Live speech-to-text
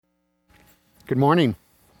Good morning.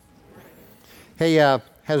 Hey,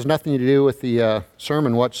 has nothing to do with the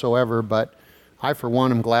sermon whatsoever, but I, for one,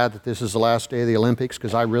 am glad that this is the last day of the Olympics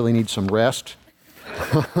because I really need some rest.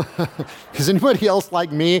 Is anybody else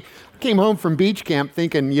like me? I came home from beach camp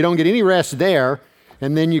thinking you don't get any rest there,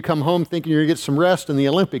 and then you come home thinking you're going to get some rest and the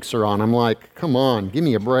Olympics are on. I'm like, come on, give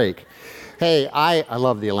me a break. Hey, I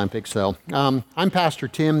love the Olympics, though. I'm Pastor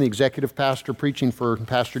Tim, the executive pastor, preaching for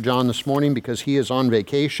Pastor John this morning because he is on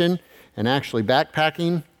vacation and actually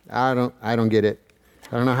backpacking. I don't get it.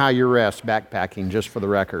 I don't know how you rest backpacking, just for the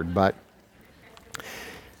record. But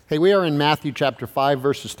hey, we are in Matthew chapter 5,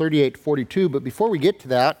 verses 38 to 42. But before we get to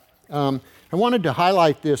that, I wanted to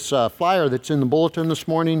highlight this flyer that's in the bulletin this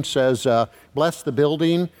morning. It says, bless the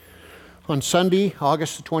building on Sunday,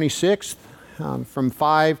 August the 26th. From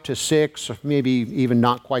 5 to 6, or maybe even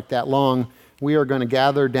not quite that long, we are going to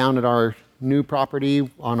gather down at our new property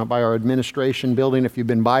by our administration building. If you've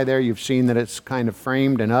been by there, you've seen that it's kind of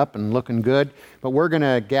framed and up and looking good. But we're going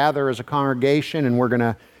to gather as a congregation, and we're going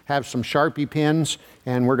to have some Sharpie pens,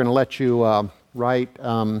 and we're going to let you write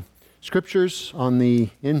scriptures on the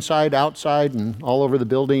inside, outside, and all over the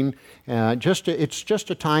building. It's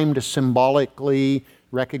just a time to symbolically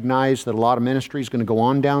recognize that a lot of ministry is going to go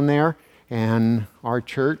on down there. And our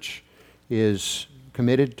church is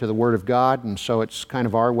committed to the Word of God, and so it's kind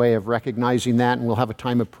of our way of recognizing that, and we'll have a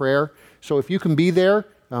time of prayer. So if you can be there,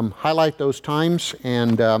 highlight those times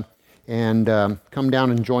and come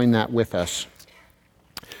down and join that with us.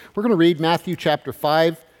 We're going to read Matthew chapter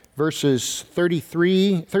 5, verses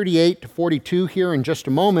 38 to 42 here in just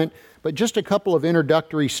a moment, but just a couple of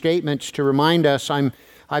introductory statements to remind us.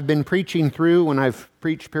 I've been preaching through, when I've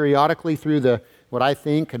preached periodically through what I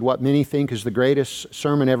think and what many think is the greatest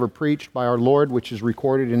sermon ever preached by our Lord, which is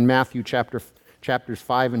recorded in Matthew chapters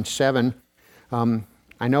 5 and 7.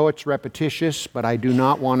 I know it's repetitious, but I do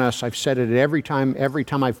not want us, I've said it every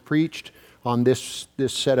time I've preached on this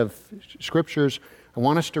set of scriptures, I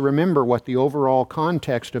want us to remember what the overall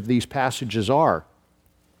context of these passages are.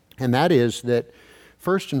 And that is that,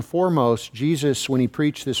 first and foremost, Jesus, when he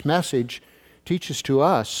preached this message, teaches to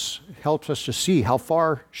us, helps us to see how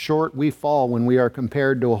far short we fall when we are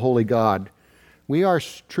compared to a holy God. We are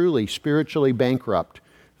truly spiritually bankrupt.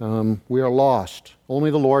 We are lost.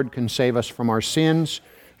 Only the Lord can save us from our sins,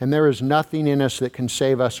 and there is nothing in us that can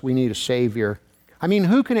save us. We need a Savior. I mean,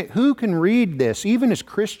 who can read this, even as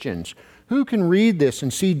Christians? Who can read this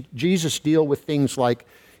and see Jesus deal with things like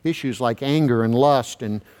issues like anger and lust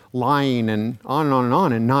and lying and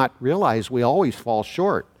on and not realize we always fall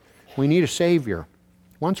short? We need a Savior.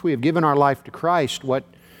 Once we have given our life to Christ, what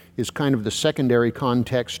is kind of the secondary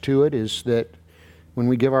context to it is that when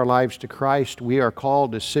we give our lives to Christ, we are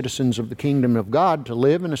called as citizens of the kingdom of God to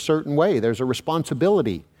live in a certain way. There's a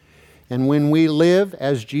responsibility. And when we live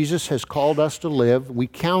as Jesus has called us to live, we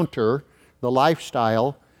counter the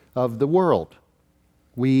lifestyle of the world.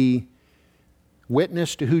 We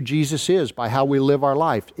witness to who Jesus is by how we live our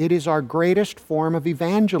life. It is our greatest form of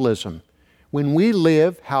evangelism. When we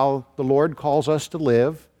live how the Lord calls us to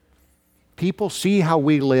live, people see how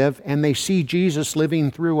we live and they see Jesus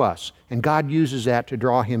living through us. And God uses that to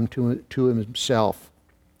draw him to himself.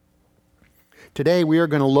 Today we are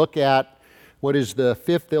going to look at what is the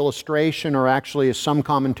fifth illustration, or actually as some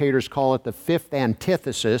commentators call it, the fifth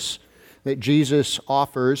antithesis that Jesus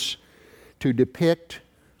offers to depict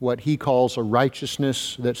what he calls a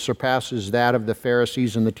righteousness that surpasses that of the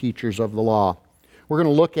Pharisees and the teachers of the law. We're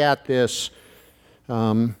going to look at this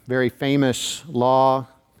very famous law,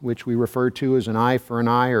 which we refer to as an eye for an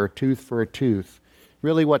eye or a tooth for a tooth.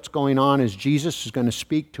 Really what's going on is Jesus is going to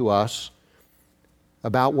speak to us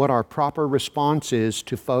about what our proper response is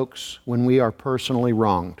to folks when we are personally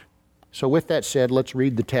wronged. So with that said, let's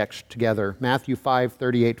read the text together. Matthew 5,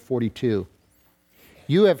 38, 42.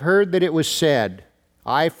 You have heard that it was said,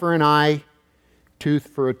 eye for an eye, tooth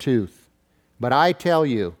for a tooth. But I tell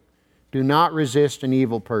you, do not resist an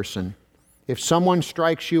evil person. If someone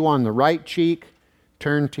strikes you on the right cheek,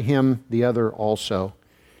 turn to him the other also.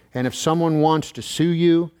 And if someone wants to sue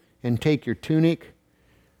you and take your tunic,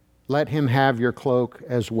 let him have your cloak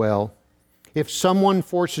as well. If someone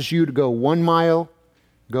forces you to go 1 mile,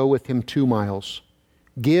 go with him 2 miles.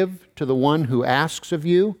 Give to the one who asks of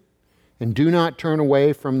you, and do not turn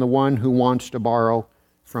away from the one who wants to borrow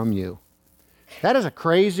from you. That is a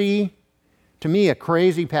crazy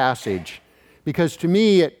passage. Because to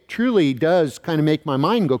me, it truly does kind of make my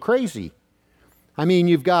mind go crazy. I mean,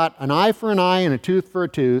 you've got an eye for an eye and a tooth for a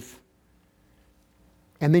tooth.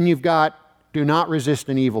 And then you've got, do not resist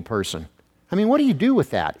an evil person. I mean, what do you do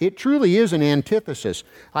with that? It truly is an antithesis.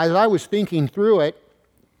 As I was thinking through it,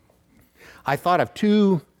 I thought of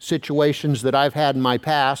two situations that I've had in my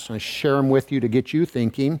past, and I share them with you to get you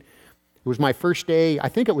thinking. It was my first day, I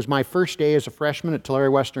think it was my first day as a freshman at Tulare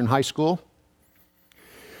Western High School.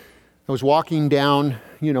 I was walking down,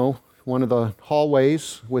 one of the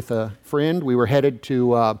hallways with a friend. We were headed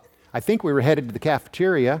to, I think we were headed to the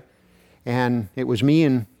cafeteria, and it was me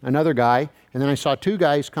and another guy, and then I saw two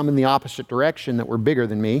guys come in the opposite direction that were bigger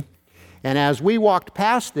than me. And as we walked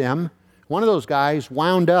past them, one of those guys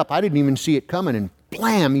wound up. I didn't even see it coming, and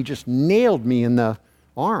blam, he just nailed me in the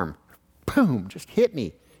arm. Boom, just hit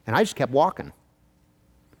me. And I just kept walking.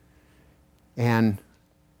 And,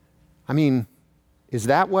 is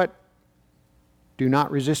that what do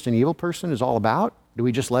not resist an evil person is all about? Do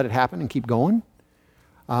we just let it happen and keep going?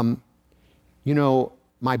 My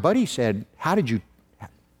buddy said, how did you,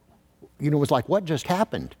 it was like, what just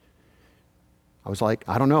happened? I was like,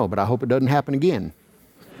 I don't know, but I hope it doesn't happen again.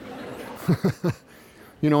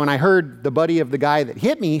 And I heard the buddy of the guy that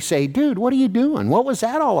hit me say, dude, what are you doing? What was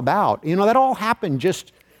that all about? That all happened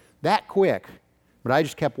just that quick. But I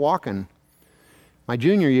just kept walking. My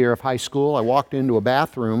junior year of high school, I walked into a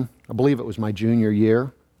bathroom. I believe it was my junior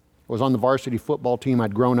year. I was on the varsity football team.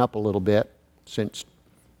 I'd grown up a little bit since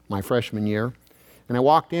my freshman year. And I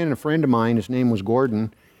walked in, and a friend of mine, his name was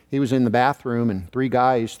Gordon, he was in the bathroom, and three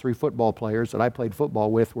football players that I played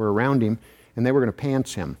football with were around him, and they were going to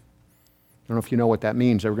pants him. I don't know if you know what that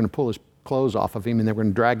means. They were going to pull his clothes off of him, and they were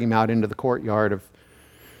going to drag him out into the courtyard of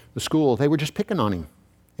the school. They were just picking on him.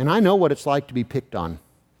 And I know what it's like to be picked on.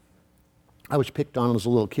 I was picked on as a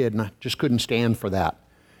little kid, and I just couldn't stand for that.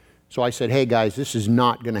 So I said, hey, guys, this is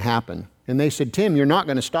not going to happen. And they said, Tim, you're not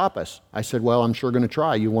going to stop us. I said, well, I'm sure going to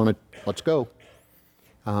try. You want to, let's go.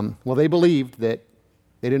 Well, they believed that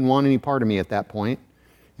they didn't want any part of me at that point,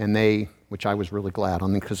 and which I was really glad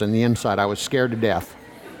on, because on the inside I was scared to death.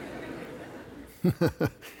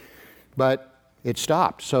 But it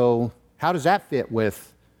stopped. So how does that fit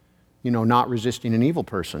with, not resisting an evil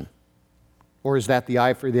person? Or is that the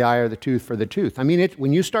eye for the eye or the tooth for the tooth?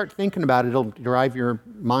 When you start thinking about it, it'll drive your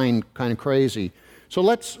mind kind of crazy. So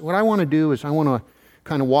what I want to do is I want to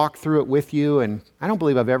kind of walk through it with you, and I don't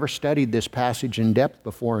believe I've ever studied this passage in depth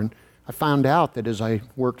before, and I found out that as I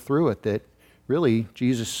worked through it that really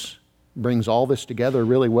Jesus brings all this together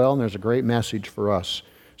really well, and there's a great message for us.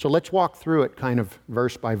 So let's walk through it kind of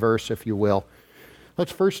verse by verse, if you will.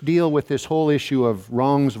 Let's first deal with this whole issue of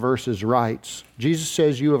wrongs versus rights. Jesus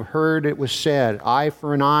says, you have heard it was said, eye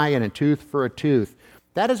for an eye and a tooth for a tooth.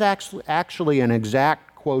 That is actually an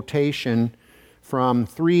exact quotation from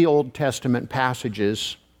 3 Old Testament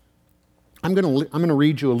passages. I'm going to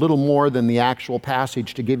read you a little more than the actual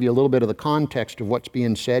passage to give you a little bit of the context of what's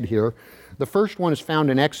being said here. The first one is found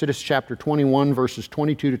in Exodus chapter 21, verses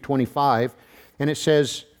 22 to 25, and it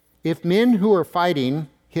says, if men who are fighting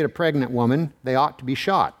hit a pregnant woman, they ought to be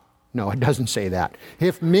shot. No, it doesn't say that.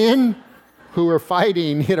 If men who are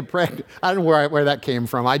fighting hit a pregnant... I don't know where that came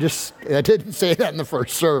from. I didn't say that in the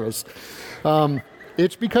first service.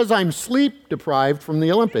 It's because I'm sleep deprived from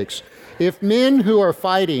the Olympics. If men who are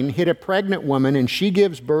fighting hit a pregnant woman and she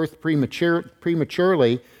gives birth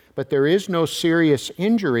prematurely, but there is no serious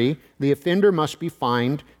injury, the offender must be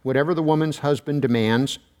fined whatever the woman's husband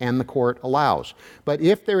demands and the court allows. But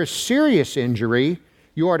if there is serious injury,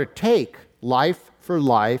 you are to take life for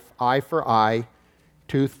life, eye for eye,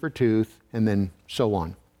 tooth for tooth, and then so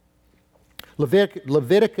on.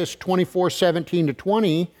 Leviticus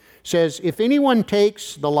 24:17-20 says, if anyone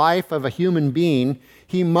takes the life of a human being,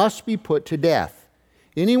 he must be put to death.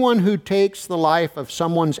 Anyone who takes the life of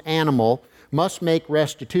someone's animal must make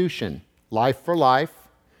restitution, life for life.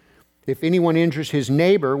 If anyone injures his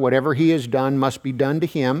neighbor, whatever he has done must be done to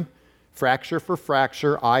him, fracture for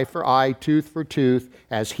fracture, eye for eye, tooth for tooth.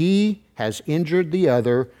 As he has injured the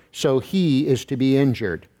other, so he is to be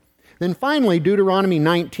injured. Then finally, Deuteronomy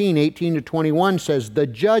 19:18-21 says, the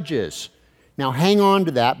judges. Now hang on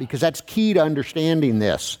to that because that's key to understanding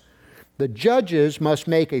this. The judges must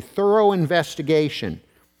make a thorough investigation.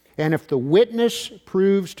 And if the witness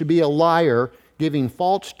proves to be a liar, giving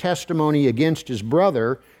false testimony against his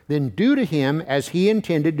brother, then do to him as he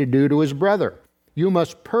intended to do to his brother. You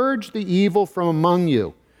must purge the evil from among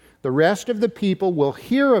you. The rest of the people will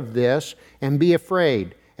hear of this and be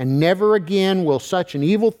afraid, and never again will such an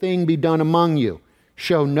evil thing be done among you.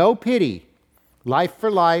 Show no pity, life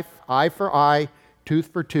for life, eye for eye,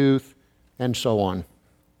 tooth for tooth, and so on.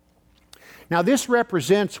 Now this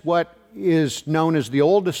represents what is known as the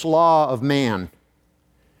oldest law of man.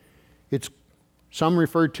 Some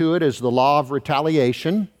refer to it as the law of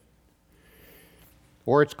retaliation,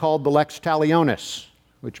 or it's called the lex talionis,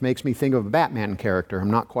 which makes me think of a Batman character.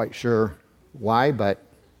 I'm not quite sure why, but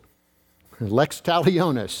Lex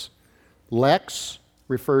talionis. Lex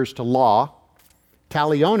refers to law.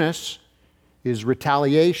 Talionis is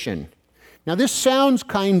retaliation. Now this sounds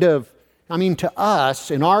kind of, to us,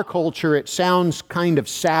 in our culture, it sounds kind of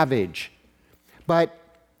savage. But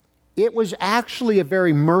it was actually a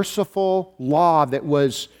very merciful law that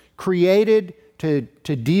was created to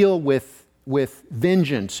deal with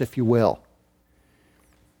vengeance, if you will.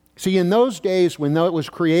 See, in those days when it was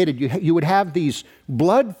created, you would have these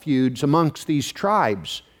blood feuds amongst these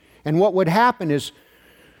tribes. And what would happen is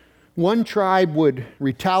one tribe would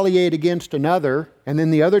retaliate against another, and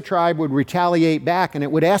then the other tribe would retaliate back, and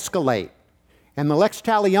it would escalate. And the lex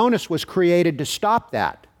talionis was created to stop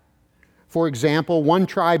that. For example, one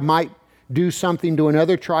tribe might do something to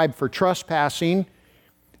another tribe for trespassing,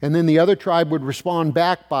 and then the other tribe would respond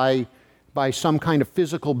back by some kind of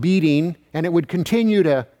physical beating, and it would continue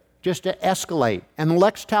to escalate. And the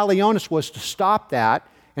lex talionis was to stop that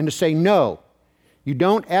and to say, no, you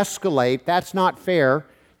don't escalate, that's not fair.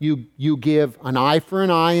 You give an eye for an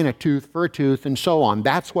eye and a tooth for a tooth and so on.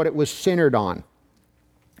 That's what it was centered on.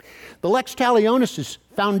 The lex talionis is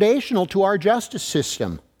foundational to our justice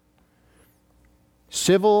system.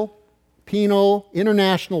 Civil, penal,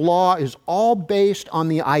 international law is all based on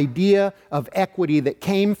the idea of equity that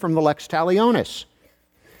came from the lex talionis.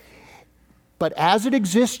 But as it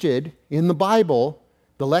existed in the Bible,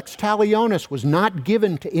 the lex talionis was not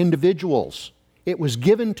given to individuals. It was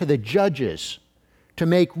given to the judges to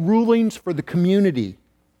make rulings for the community.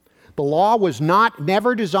 The law was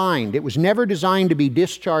never designed to be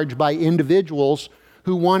discharged by individuals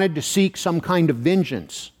who wanted to seek some kind of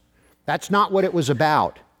vengeance. That's not what it was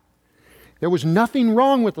about. There was nothing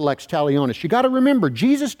wrong with the lex talionis. You got to remember,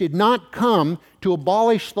 Jesus did not come to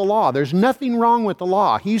abolish the law. There's nothing wrong with the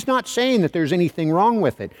law. He's not saying that there's anything wrong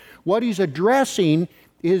with it. What he's addressing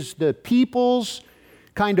is the people's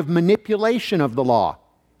kind of manipulation of the law.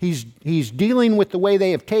 He's dealing with the way they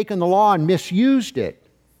have taken the law and misused it.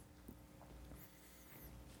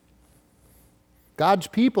 God's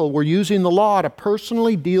people were using the law to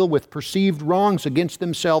personally deal with perceived wrongs against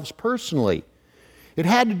themselves personally. It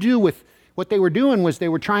had to do with what they were doing was they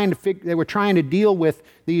were trying to deal with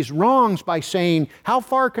these wrongs by saying, how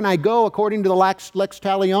far can I go according to the lex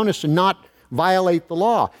talionis and not violate the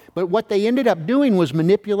law? But what they ended up doing was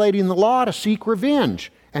manipulating the law to seek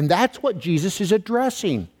revenge. And that's what Jesus is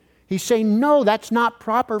addressing. He's saying, no, that's not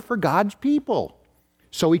proper for God's people.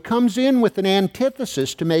 So he comes in with an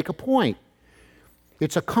antithesis to make a point.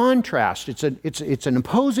 It's a contrast. It's an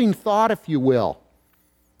opposing thought, if you will.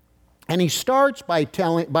 And he starts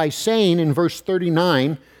by saying in verse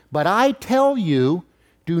 39, but I tell you,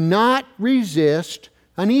 do not resist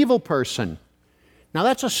an evil person. Now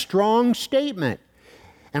that's a strong statement.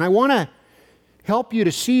 And I want to help you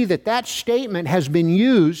to see that statement has been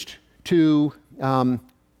used to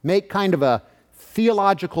make kind of a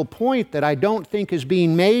theological point that I don't think is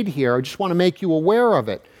being made here. I just want to make you aware of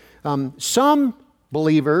it. Some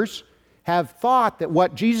believers have thought that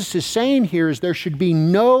what Jesus is saying here is there should be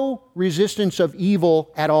no resistance of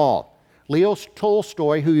evil at all. Leo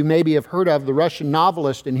Tolstoy, who you maybe have heard of, the Russian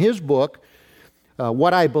novelist, in his book,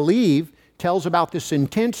 What I Believe, tells about this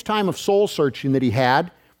intense time of soul searching that he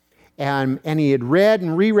had, and he had read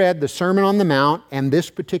and reread the Sermon on the Mount and this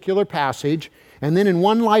particular passage, and then in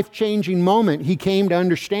one life-changing moment, he came to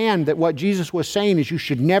understand that what Jesus was saying is you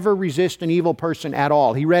should never resist an evil person at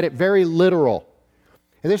all. He read it very literal.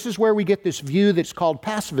 And this is where we get this view that's called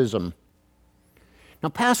pacifism. Now,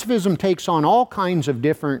 pacifism takes on all kinds of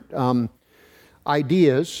different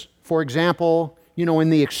ideas. For example, in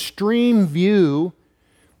the extreme view,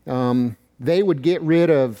 they would get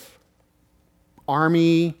rid of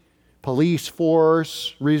army, police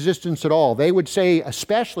force, resistance at all. They would say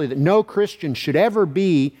especially that no Christian should ever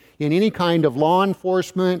be in any kind of law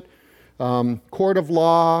enforcement, court of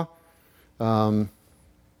law,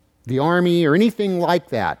 the army, or anything like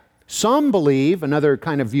that. Some believe, another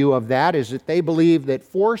kind of view of that is that they believe that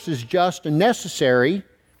force is just and necessary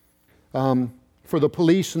for the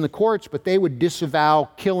police and the courts, but they would disavow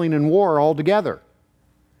killing and war altogether.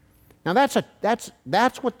 Now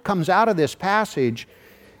that's what comes out of this passage,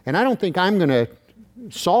 and I don't think I'm going to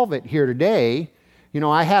solve it here today.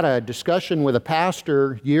 I had a discussion with a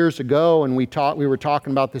pastor years ago, and we were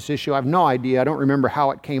talking about this issue. I have no idea. I don't remember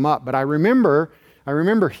how it came up, but I remember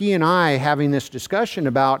he and I having this discussion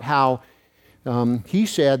about how he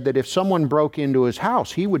said that if someone broke into his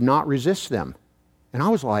house, he would not resist them. And I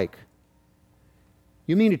was like,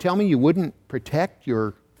 you mean to tell me you wouldn't protect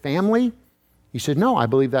your family? He said, no, I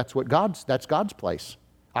believe that's God's place.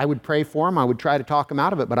 I would pray for him. I would try to talk him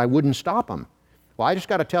out of it, but I wouldn't stop him. Well, I just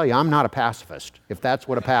got to tell you, I'm not a pacifist, if that's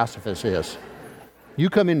what a pacifist is.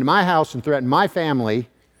 You come into my house and threaten my family,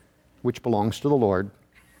 which belongs to the Lord,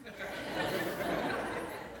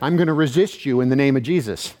 I'm going to resist you in the name of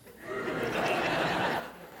Jesus.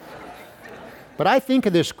 But I think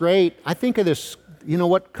of this,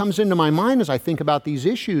 what comes into my mind as I think about these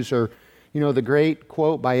issues are, the great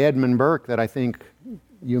quote by Edmund Burke that I think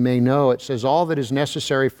you may know. It says, all that is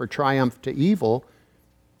necessary for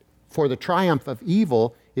the triumph of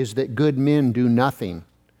evil is that good men do nothing.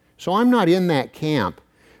 So I'm not in that camp.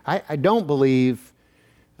 I don't believe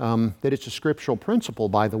that it's a scriptural principle,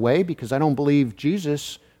 by the way, because I don't believe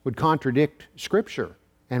Jesus would contradict Scripture.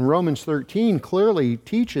 And Romans 13 clearly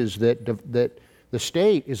teaches that the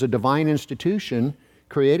state is a divine institution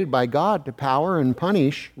created by God to power and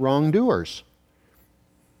punish wrongdoers.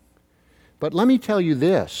 But let me tell you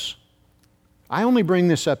this. I only bring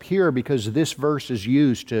this up here because this verse is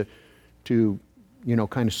used to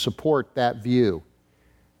kind of support that view.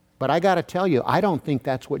 But I got to tell you, I don't think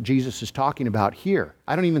that's what Jesus is talking about here.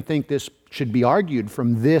 I don't even think this should be argued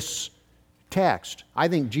from this text. I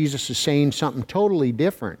think Jesus is saying something totally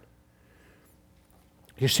different.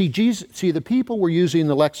 You see, the people were using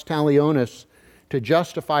the lex talionis to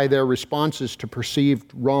justify their responses to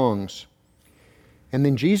perceived wrongs. And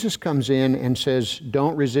then Jesus comes in and says,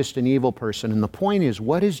 don't resist an evil person. And the point is,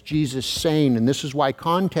 what is Jesus saying? And this is why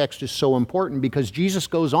context is so important, because Jesus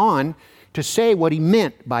goes on to say what he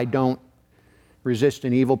meant by don't resist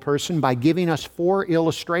an evil person by giving us 4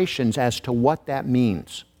 illustrations as to what that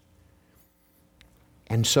means.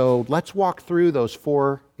 And so let's walk through those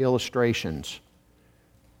 4 illustrations.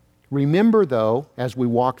 Remember, though, as we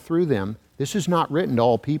walk through them, this is not written to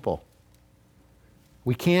all people.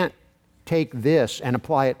 We can't take this and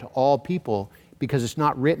apply it to all people because it's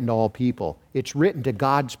not written to all people. It's written to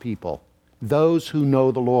God's people, those who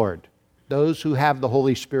know the Lord, those who have the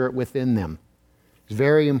Holy Spirit within them. It's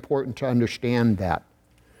very important to understand that.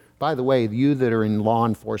 By the way, you that are in law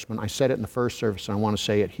enforcement, I said it in the first service and I want to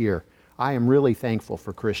say it here. I am really thankful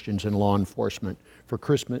for Christians in law enforcement, for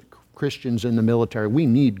Christians in the military. We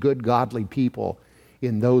need good, godly people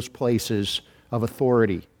in those places of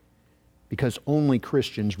authority because only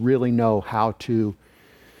Christians really know how to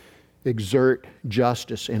exert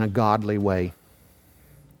justice in a godly way.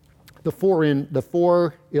 The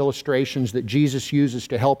 4 illustrations that Jesus uses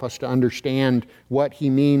to help us to understand what he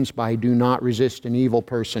means by do not resist an evil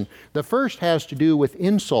person. The first has to do with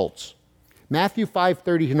insults. Matthew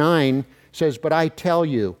 5:39 says, but I tell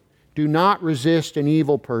you, do not resist an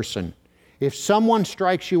evil person. If someone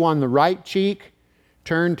strikes you on the right cheek,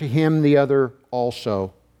 turn to him the other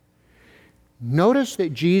also. Notice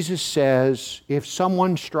that Jesus says, if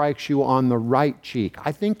someone strikes you on the right cheek.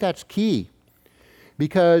 I think that's key.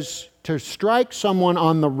 Because to strike someone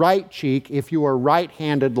on the right cheek, if you are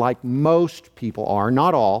right-handed like most people are,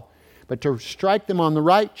 not all, but to strike them on the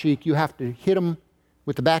right cheek, you have to hit them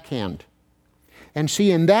with the backhand. And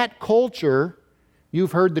see, in that culture,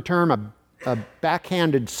 you've heard the term a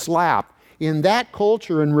backhanded slap. In that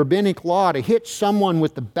culture, in rabbinic law, to hit someone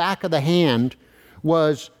with the back of the hand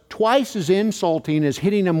was twice as insulting as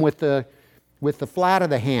hitting them with the flat of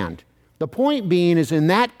the hand. The point being is in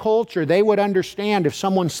that culture, they would understand if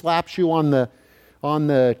someone slaps you on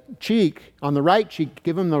the cheek, on the right cheek,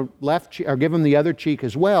 give them the left cheek, or give them the other cheek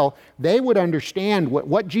as well. They would understand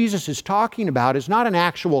what Jesus is talking about is not an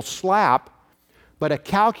actual slap, but a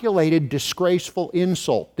calculated, disgraceful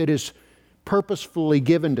insult that is purposefully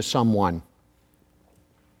given to someone.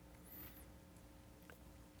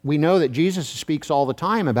 We know that Jesus speaks all the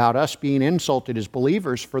time about us being insulted as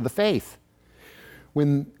believers for the faith.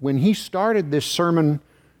 When he started this sermon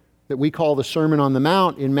that we call the Sermon on the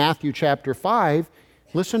Mount in Matthew chapter 5,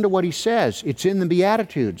 listen to what he says. It's in the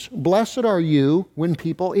Beatitudes. Blessed are you when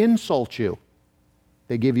people insult you.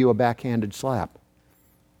 They give you a backhanded slap.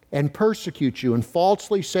 And persecute you and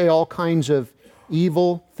falsely say all kinds of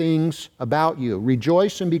evil things about you.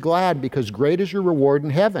 Rejoice and be glad because great is your reward in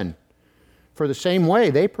heaven. For the same way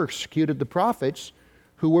they persecuted the prophets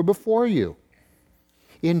who were before you.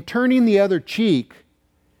 In turning the other cheek,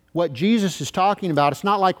 what Jesus is talking about, it's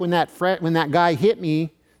not like when that guy hit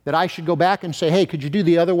me that I should go back and say, hey, could you do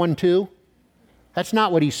the other one too? That's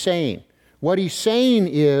not what he's saying. What he's saying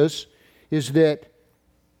is that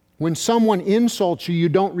when someone insults you, you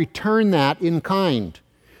don't return that in kind.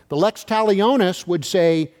 The lex talionis would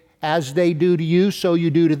say, as they do to you, so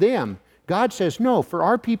you do to them. God says, no, for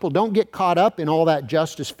our people, don't get caught up in all that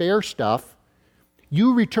justice fair stuff.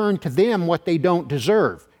 You return to them what they don't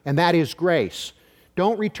deserve, and that is grace.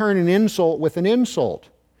 Don't return an insult with an insult.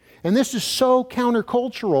 And this is so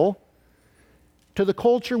countercultural to the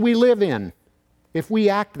culture we live in. if we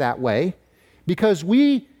act that way, because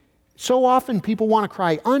so often people want to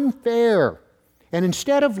cry, unfair. And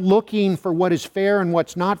instead of looking for what is fair and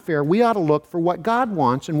what's not fair, we ought to look for what God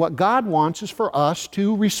wants. And what God wants is for us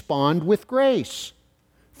to respond with grace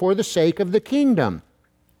for the sake of the kingdom.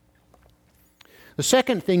 The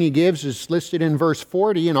second thing he gives is listed in verse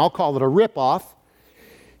 40, and I'll call it a ripoff.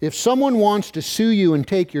 If someone wants to sue you and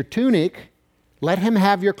take your tunic, let him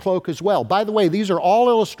have your cloak as well. By the way, these are all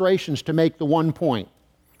illustrations to make the one point.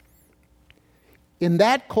 In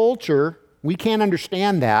that culture, we can't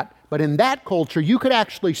understand that, but in that culture, you could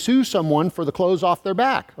actually sue someone for the clothes off their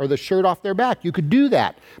back or the shirt off their back. You could do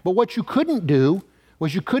that. But what you couldn't do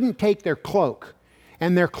was you couldn't take their cloak.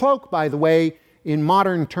 And their cloak, by the way, in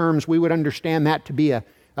modern terms, we would understand that to be a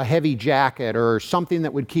heavy jacket or something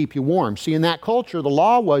that would keep you warm. See, in that culture, the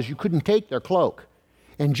law was you couldn't take their cloak.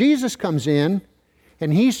 And Jesus comes in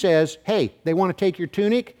and he says, hey, they want to take your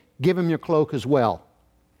tunic? Give them your cloak as well.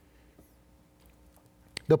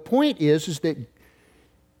 The point is that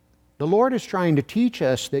the Lord is trying to teach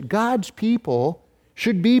us that God's people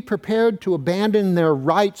should be prepared to abandon their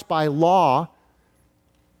rights by law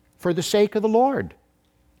for the sake of the Lord.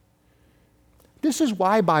 This is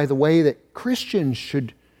why, by the way, that Christians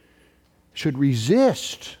should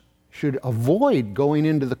resist, should avoid going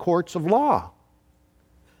into the courts of law.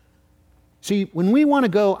 See, when we want to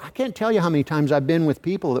go, I can't tell you how many times I've been with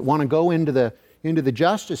people that want to go into the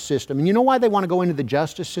justice system. And you know why they want to go into the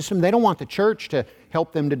justice system? They don't want the church to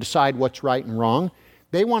help them to decide what's right and wrong.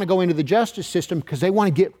 They want to go into the justice system because they want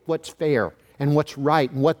to get what's fair and what's right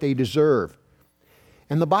and what they deserve.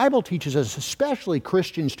 And the Bible teaches us, especially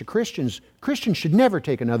Christians to Christians, Christians should never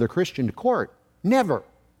take another Christian to court. Never.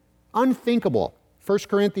 Unthinkable. 1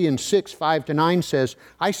 Corinthians 6, 5-9 says,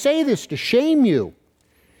 I say this to shame you.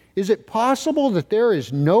 Is it possible that there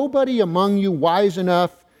is nobody among you wise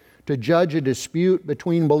enough to judge a dispute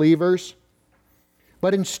between believers?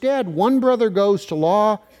 But instead, one brother goes to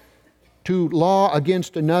law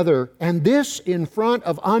against another, and this in front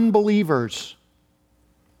of unbelievers.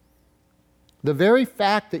 The very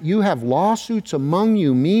fact that you have lawsuits among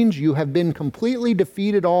you means you have been completely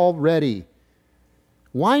defeated already.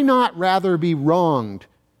 Why not rather be wronged?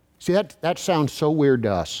 See, that sounds so weird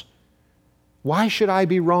to us. Why should I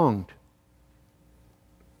be wronged?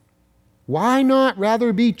 Why not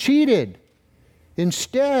rather be cheated?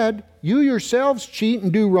 Instead, you yourselves cheat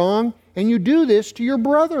and do wrong, and you do this to your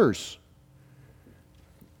brothers.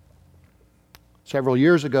 Several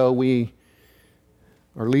years ago,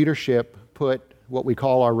 our leadership put what we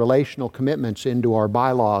call our relational commitments into our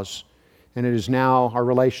bylaws. And it is now our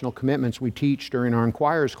relational commitments we teach during our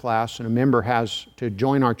Inquirers class, and a member has to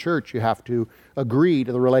join our church. You have to agree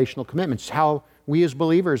to the relational commitments. How we as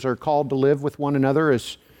believers are called to live with one another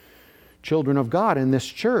as children of God in this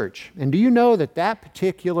church. And do you know that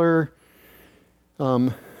particular,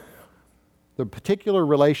 the particular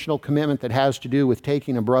relational commitment that has to do with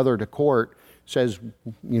taking a brother to court says,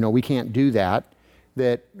 we can't do that.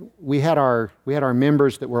 That we had our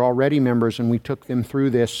members that were already members, and we took them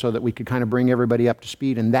through this so that we could kind of bring everybody up to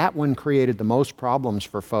speed. And that one created the most problems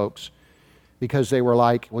for folks because they were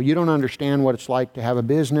like, well, you don't understand what it's like to have a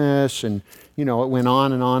business. And, it went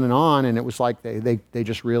on and on and on. And it was like they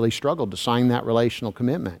just really struggled to sign that relational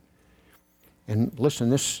commitment. And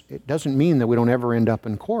listen, it doesn't mean that we don't ever end up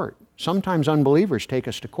in court. Sometimes unbelievers take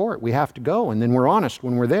us to court. We have to go, and then we're honest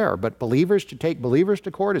when we're there. But to take believers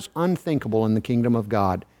to court is unthinkable in the kingdom of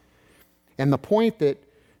God. And the point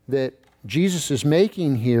that Jesus is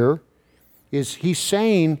making here is he's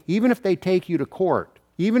saying, even if they take you to court,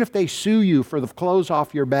 even if they sue you for the clothes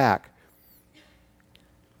off your back,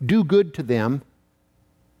 do good to them,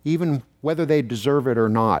 even whether they deserve it or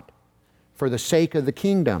not, for the sake of the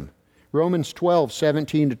kingdom. Romans 12,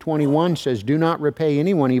 17-21 says, do not repay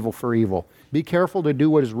anyone evil for evil. Be careful to do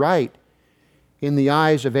what is right in the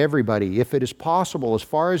eyes of everybody. If it is possible, as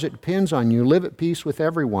far as it depends on you, live at peace with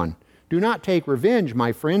everyone. Do not take revenge,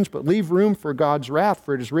 my friends, but leave room for God's wrath,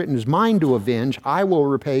 for it is written, it is mine to avenge, I will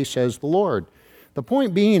repay, says the Lord. The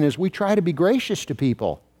point being is we try to be gracious to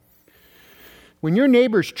people. When your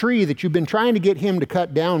neighbor's tree that you've been trying to get him to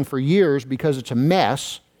cut down for years because it's a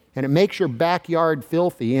mess, and it makes your backyard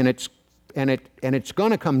filthy, and it's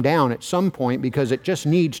going to come down at some point because it just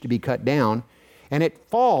needs to be cut down, and it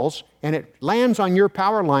falls and it lands on your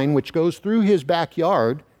power line, which goes through his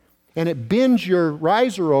backyard, and it bends your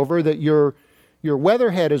riser over that your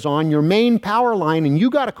weatherhead is on, your main power line, and you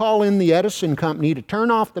got to call in the Edison company to turn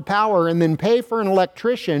off the power and then pay for an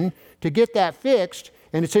electrician to get that fixed,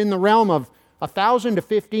 and it's in the realm of $1,000 to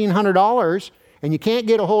 $1,500, and you can't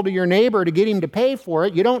get a hold of your neighbor to get him to pay for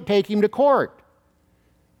it. You don't take him to court.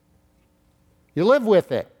 You live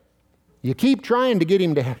with it. You keep trying to get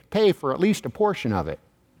him to pay for at least a portion of it.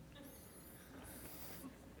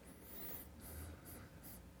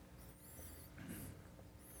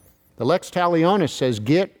 The lex talionis says,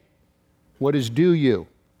 get what is due you.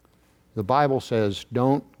 The Bible says,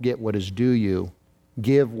 don't get what is due you.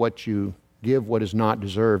 Give what is not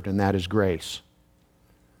deserved, and that is grace.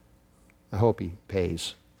 I hope he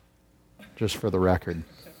pays, just for the record.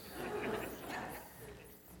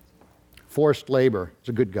 Forced labor. He's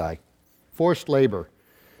a good guy. Forced labor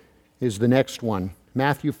is the next one.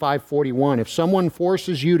 Matthew 5:41. If someone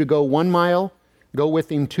forces you to go 1 mile, go with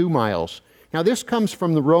him 2 miles. Now this comes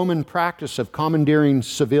from the Roman practice of commandeering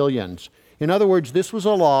civilians. In other words, this was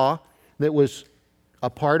a law that was a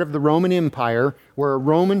part of the Roman Empire where a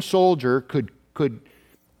Roman soldier could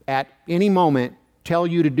at any moment tell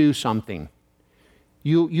you to do something.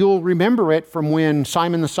 You'll remember it from when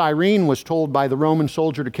Simon the Cyrene was told by the Roman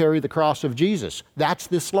soldier to carry the cross of Jesus. That's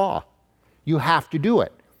this law. You have to do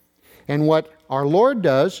it. And what our Lord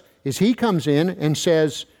does is he comes in and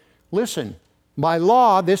says, listen, by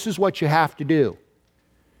law, this is what you have to do.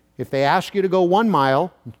 If they ask you to go 1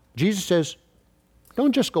 mile, Jesus says,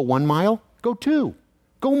 don't just go 1 mile, go 2,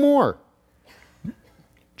 go more.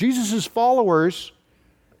 Jesus' followers,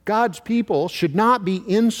 God's people, should not be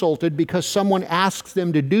insulted because someone asks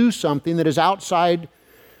them to do something that is outside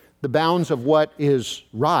the bounds of what is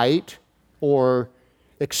right or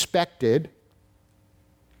expected.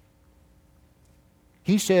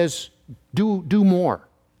 He says, do more.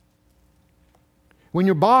 When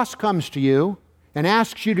your boss comes to you and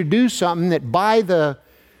asks you to do something that by the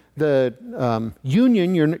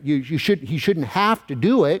union he shouldn't have to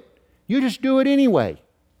do it, you just do it anyway.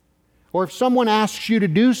 Or if someone asks you to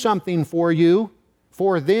do something for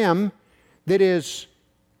them, that is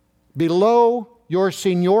below your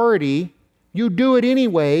seniority, you do it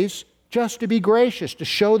anyways just to be gracious, to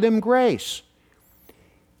show them grace.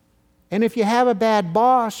 And if you have a bad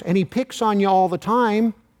boss and he picks on you all the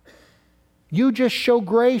time, you just show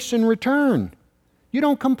grace in return. You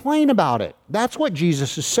don't complain about it. That's what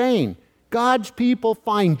Jesus is saying. God's people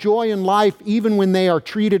find joy in life even when they are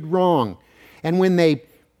treated wrong. And when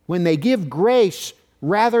they give grace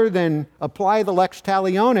rather than apply the lex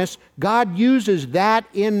talionis, God uses that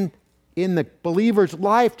in the believer's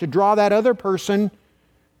life to draw that other person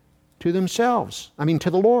to to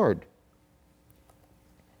the Lord.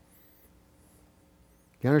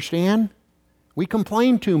 You understand? We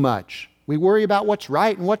complain too much. We worry about what's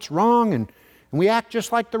right and what's wrong, and we act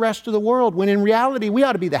just like the rest of the world, when in reality we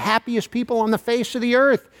ought to be the happiest people on the face of the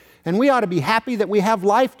earth, and we ought to be happy that we have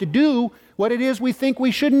life to do what it is we think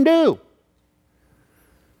we shouldn't do.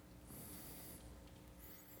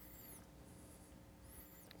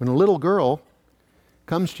 When a little girl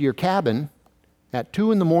comes to your cabin at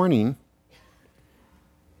 2 a.m.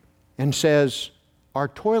 and says, our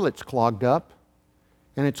toilet's clogged up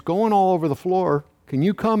and it's going all over the floor, can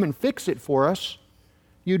you come and fix it for us?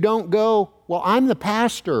 You don't go, well, I'm the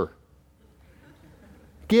pastor.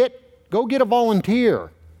 Go get a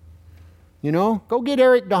volunteer. Go get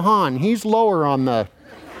Eric DeHaan. He's lower on the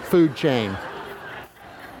food chain.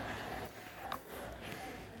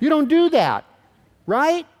 You don't do that,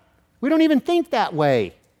 right? We don't even think that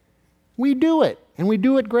way. We do it, and we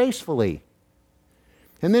do it gracefully.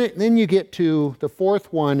 And then you get to the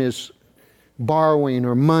fourth one is borrowing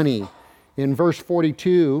or money. In verse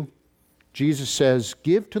 42, Jesus says,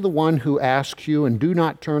 give to the one who asks you and do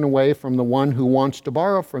not turn away from the one who wants to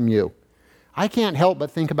borrow from you. I can't help but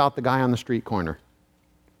think about the guy on the street corner.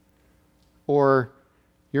 Or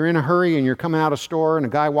you're in a hurry and you're coming out of a store and a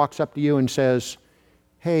guy walks up to you and says,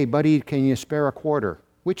 hey, buddy, can you spare a quarter?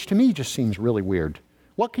 Which to me just seems really weird.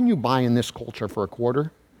 What can you buy in this culture for a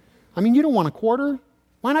quarter? I mean, you don't want a quarter?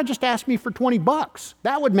 Why not just ask me for $20?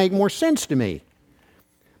 That would make more sense to me.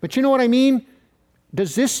 But you know what I mean?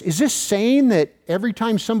 Is this saying that every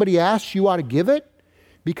time somebody asks, you ought to give it?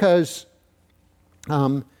 Because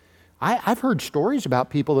I've heard stories about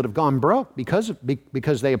people that have gone broke because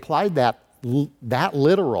they applied that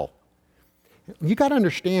literal. You got to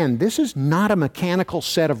understand, this is not a mechanical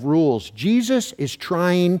set of rules. Jesus is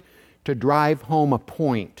trying to drive home a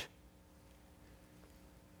point.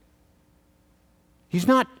 He's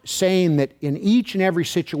not saying that in each and every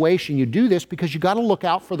situation you do this, because you got to look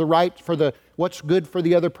out for what's good for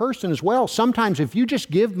the other person as well. Sometimes if you just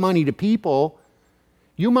give money to people,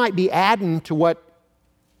 you might be adding to what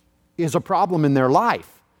is a problem in their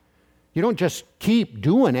life. You don't just keep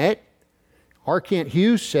doing it. R. Kent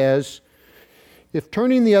Hughes says, If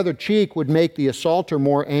turning the other cheek would make the assaulter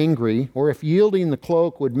more angry, or if yielding the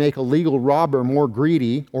cloak would make a legal robber more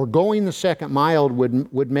greedy, or going the second mile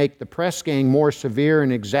would make the press gang more severe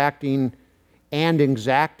and exacting,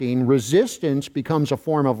 resistance becomes a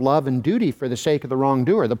form of love and duty for the sake of the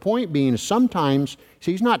wrongdoer. The point being is sometimes,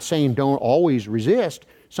 see, he's not saying don't always resist.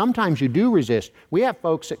 Sometimes you do resist. We have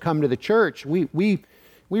folks that come to the church. We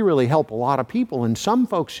really help a lot of people, and some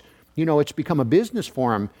folks, it's become a business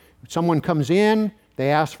for them. Someone comes in,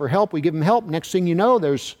 they ask for help, we give them help. Next thing you know,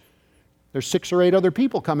 there's 6 or 8 other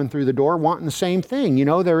people coming through the door wanting the same thing.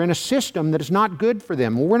 They're in a system that is not good for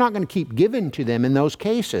them. Well, we're not going to keep giving to them in those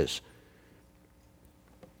cases.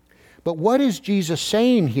 But what is Jesus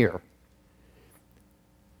saying here?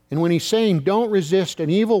 And when he's saying don't resist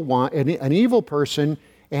an evil person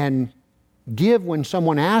and give when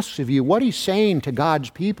someone asks of you, what he's saying to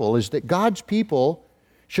God's people is that God's people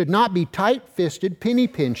should not be tight-fisted penny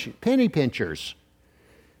pinchers.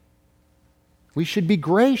 We should be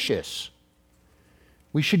gracious.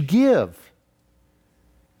 We should give.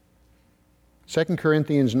 2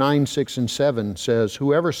 Corinthians 9, 6, and 7 says,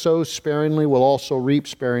 whoever sows sparingly will also reap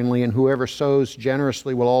sparingly, and whoever sows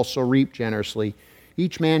generously will also reap generously.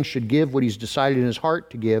 Each man should give what he's decided in his heart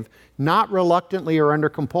to give, not reluctantly or under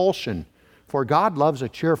compulsion, for God loves a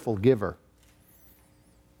cheerful giver.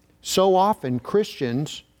 So often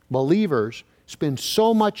Christians, believers, spend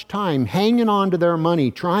so much time hanging on to their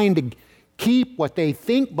money, trying to keep what they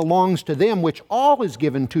think belongs to them, which all is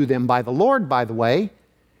given to them by the Lord, by the way.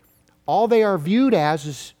 All they are viewed as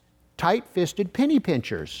is tight-fisted penny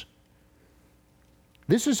pinchers.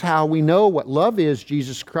 This is how we know what love is.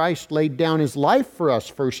 Jesus Christ laid down his life for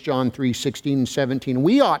us, 1 John 3, 16 and 17.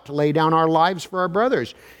 We ought to lay down our lives for our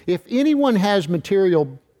brothers. If anyone has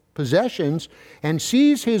material possessions and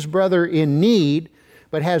sees his brother in need,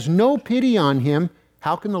 but has no pity on him,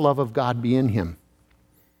 how can the love of God be in him?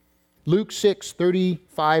 Luke 6,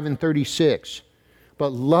 35 and 36.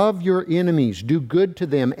 But love your enemies, do good to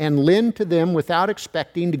them, and lend to them without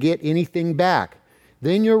expecting to get anything back.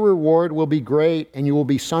 Then your reward will be great, and you will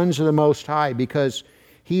be sons of the Most High, because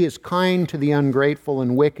he is kind to the ungrateful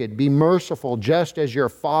and wicked. Be merciful, just as your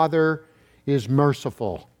Father is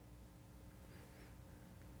merciful.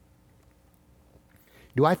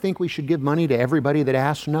 Do I think we should give money to everybody that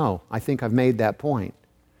asks? No. I think I've made that point.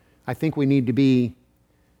 I think we need to be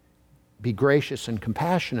gracious and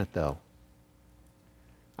compassionate, though.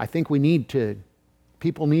 I think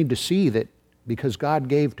people need to see that because God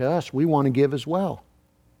gave to us, we want to give as well.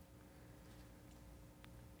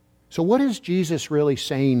 So what is Jesus really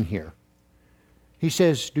saying here? He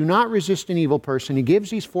says, do not resist an evil person. He gives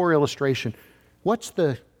these 4 illustrations. What's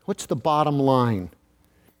the bottom line?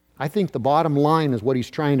 I think the bottom line is what he's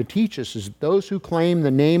trying to teach us is those who claim the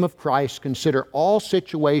name of Christ consider all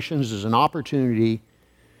situations as an opportunity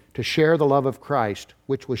to share the love of Christ,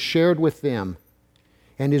 which was shared with them,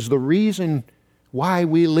 and is the reason why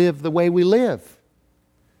we live the way we live.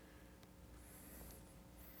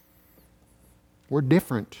 We're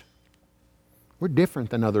different. We're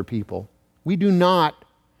different than other people. We do not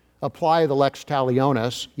apply the lex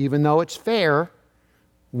talionis, even though it's fair.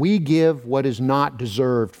 We give what is not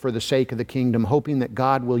deserved for the sake of the kingdom, hoping that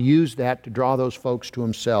God will use that to draw those folks to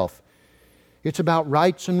himself. It's about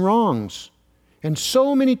rights and wrongs. And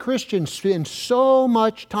so many Christians spend so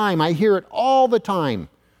much time, I hear it all the time,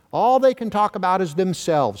 all they can talk about is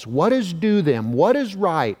themselves. What is due them? What is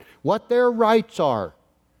right? What their rights are.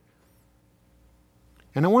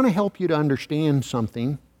 And I want to help you to understand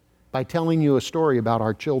something by telling you a story about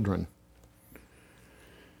our children.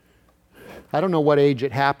 I don't know what age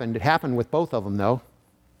it happened. It happened with both of them, though.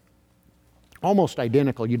 Almost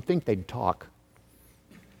identical. You'd think they'd talk.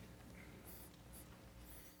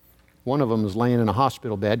 One of them is laying in a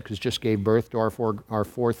hospital bed because just gave birth to our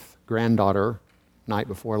 4th granddaughter night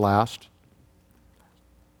before last.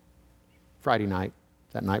 Friday night,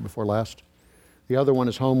 that night before last. The other one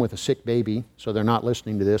is home with a sick baby, so they're not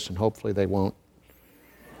listening to this, and hopefully they won't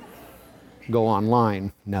go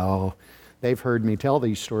online. No, they've heard me tell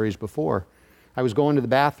these stories before. I was going to the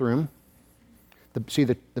bathroom.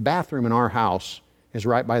 The bathroom in our house is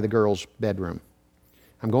right by the girls' bedroom.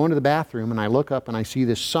 I'm going to the bathroom, and I look up and I see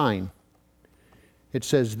this sign. It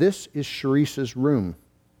says, "This is Sharice's room.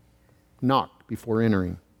 Knock before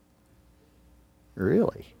entering."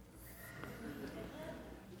 Really?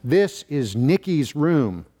 "This is Nikki's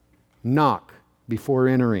room. Knock before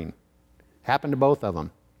entering." Happened to both of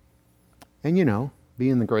them. And you know,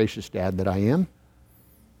 being the gracious dad that I am,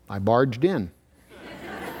 I barged in.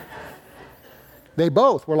 They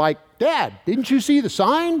both were like, "Dad, didn't you see the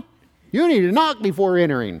sign? You need to knock before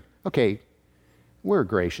entering." Okay, We're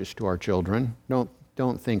gracious to our children.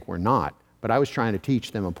 Don't think we're not. But I was trying to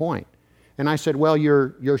teach them a point. And I said, well,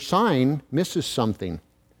 your sign misses something.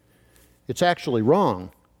 It's actually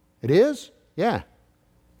wrong. It is? Yeah.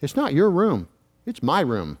 It's not your room. It's my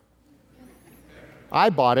room. I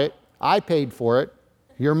bought it. I paid for it.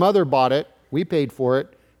 Your mother bought it. We paid for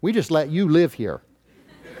it. We just let you live here.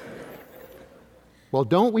 Well,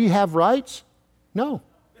 don't we have rights? No.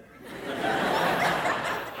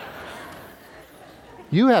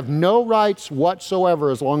 You have no rights whatsoever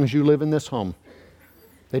as long as you live in this home.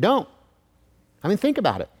 They don't. I mean, think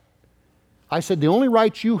about it. I said, the only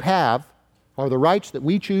rights you have are the rights that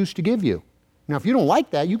we choose to give you. Now, if you don't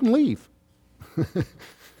like that, you can leave.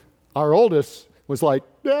 Our oldest was like,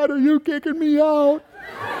 Dad, are you kicking me out?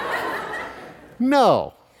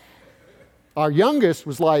 No. Our youngest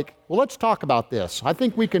was like, well, let's talk about this. I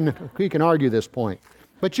think we can argue this point.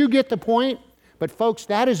 But you get the point. But folks,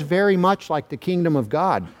 that is very much like the kingdom of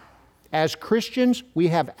God. As Christians, we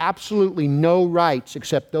have absolutely no rights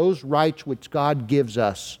except those rights which God gives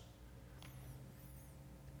us.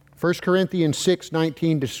 1 Corinthians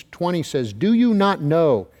 6:19-20 says, do you not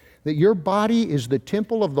know that your body is the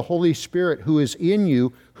temple of the Holy Spirit who is in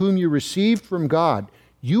you, whom you received from God?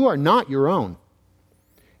 You are not your own.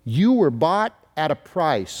 You were bought at a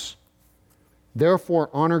price. Therefore,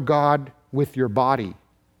 honor God with your body.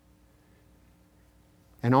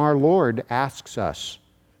 And our Lord asks us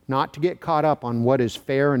not to get caught up on what is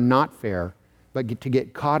fair and not fair, but to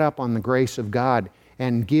get caught up on the grace of God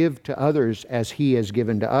and give to others as He has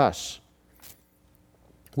given to us.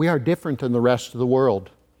 We are different than the rest of the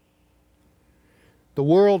world. The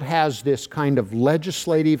world has this kind of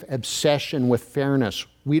legislative obsession with fairness.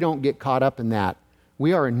 We don't get caught up in that.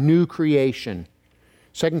 We are a new creation.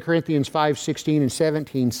 2 Corinthians 5:16 and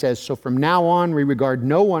 17 says, so from now on we regard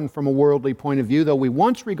no one from a worldly point of view. Though we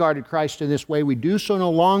once regarded Christ in this way, we do so no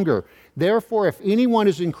longer. Therefore, if anyone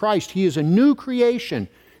is in Christ, he is a new creation.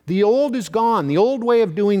 The old is gone. The old way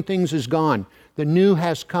of doing things is gone. The new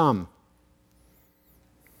has come.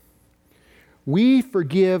 We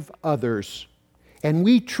forgive others, and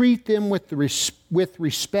we treat them with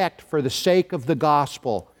respect for the sake of the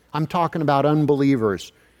gospel. I'm talking about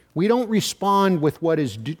unbelievers. We don't respond with what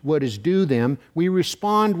is due them. We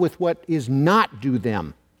respond with what is not due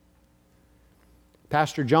them.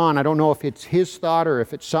 Pastor John, I don't know if it's his thought or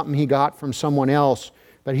if it's something he got from someone else,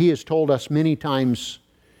 but he has told us many times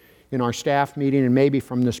in our staff meeting and maybe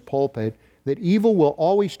from this pulpit that evil will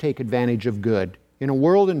always take advantage of good. In a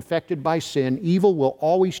world infected by sin, evil will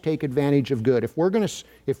always take advantage of good. If we're going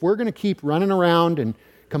to keep running around and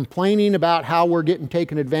complaining about how we're getting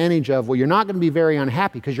taken advantage of, well, you're not going to be very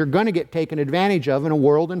unhappy because you're going to get taken advantage of in a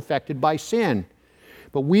world infected by sin.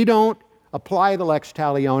 But we don't apply the lex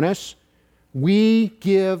talionis. We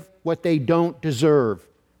give what they don't deserve.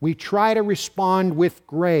 We try to respond with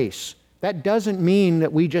grace. That doesn't mean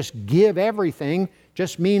that we just give everything.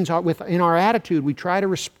 Just means in our attitude we try to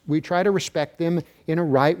respect them in a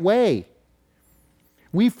right way.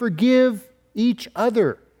 We forgive each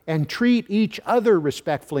other and treat each other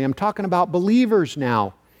respectfully. I'm talking about believers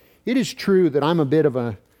now. It is true that I'm a bit of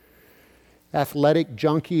an athletic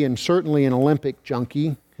junkie and certainly an Olympic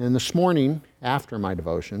junkie. And this morning, after my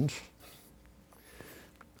devotions,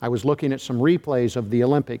 I was looking at some replays of the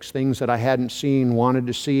Olympics, things that I hadn't seen, wanted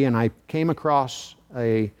to see, and I came across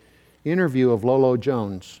an interview of Lolo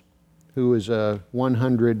Jones, who is a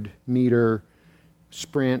 100-meter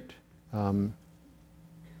sprint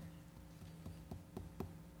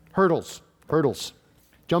hurdles,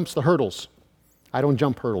 jumps the hurdles. I don't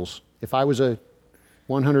jump hurdles. If I was a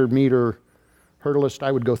 100-meter hurdleist,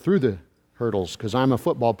 I would go through the hurdles because I'm a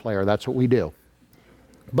football player. That's what we do.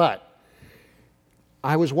 But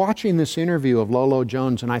I was watching this interview of Lolo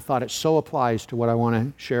Jones, and I thought it so applies to what I want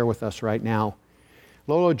to share with us right now.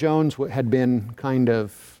 Lolo Jones had been kind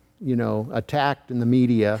of, attacked in the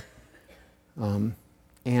media,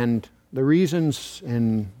 and the reasons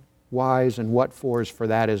and whys and what fors for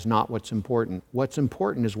that is not what's important. What's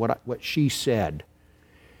important is what she said.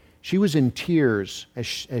 She was in tears as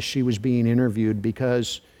she was being interviewed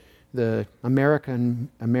because the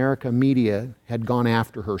America media had gone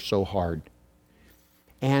after her so hard.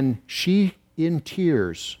 And she, in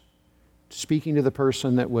tears, speaking to the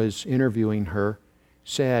person that was interviewing her,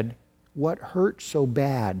 said, what hurt so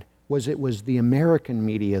bad was it was the American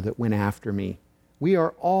media that went after me. We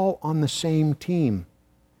are all on the same team.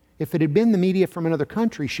 If it had been the media from another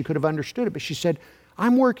country, she could have understood it. But she said,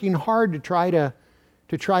 I'm working hard to try to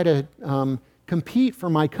compete for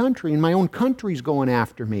my country, and my own country's going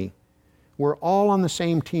after me. We're all on the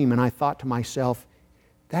same team. And I thought to myself,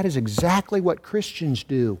 that is exactly what Christians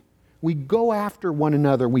do. We go after one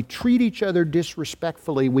another. We treat each other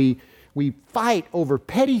disrespectfully. We fight over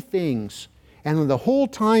petty things. And the whole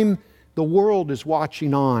time the world is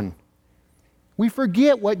watching on. We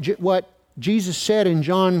forget what Jesus said in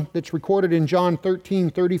John, that's recorded in John 13,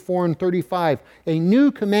 34 and 35. A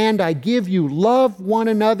new command I give you, love one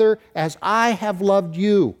another as I have loved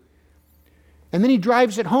you. And then he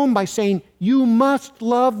drives it home by saying, you must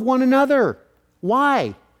love one another.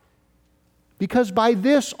 Why? Because by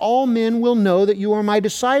this all men will know that you are my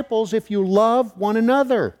disciples if you love one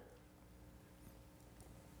another.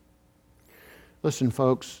 Listen,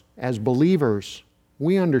 folks, as believers,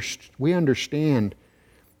 we understand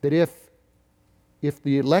that if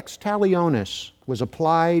the lex talionis was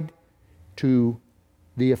applied to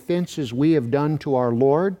the offenses we have done to our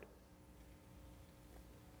Lord,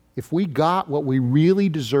 if we got what we really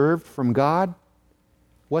deserved from God,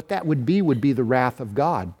 what that would be the wrath of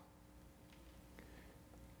God.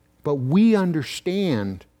 But we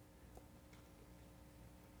understand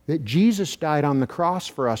that Jesus died on the cross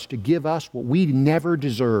for us to give us what we never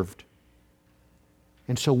deserved.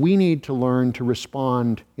 And so we need to learn to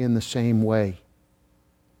respond in the same way.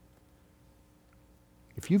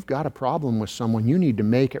 If you've got a problem with someone, you need to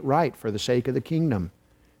make it right for the sake of the kingdom.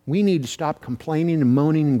 We need to stop complaining and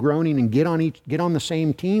moaning and groaning and get on the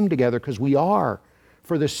same team together, because we are,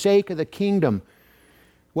 for the sake of the kingdom.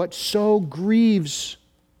 What so grieves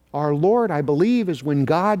our Lord, I believe, is when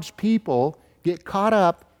God's people get caught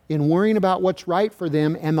up in worrying about what's right for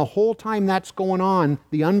them, and the whole time that's going on,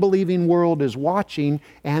 the unbelieving world is watching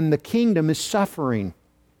and the kingdom is suffering.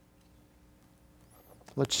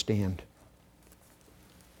 Let's stand.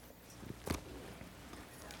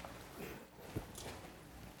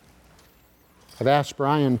 I've asked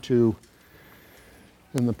Brian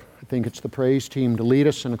I think it's the praise team, to lead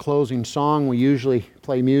us in a closing song. We usually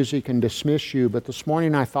play music and dismiss you, but this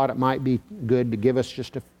morning I thought it might be good to give us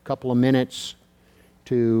just a couple of minutes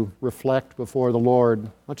to reflect before the Lord.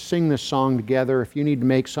 Let's sing this song together. If you need to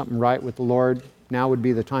make something right with the Lord, now would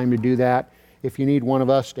be the time to do that. If you need one of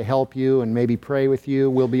us to help you and maybe pray with you,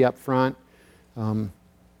 we'll be up front. We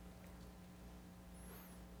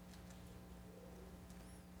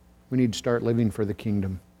need to start living for the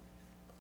kingdom.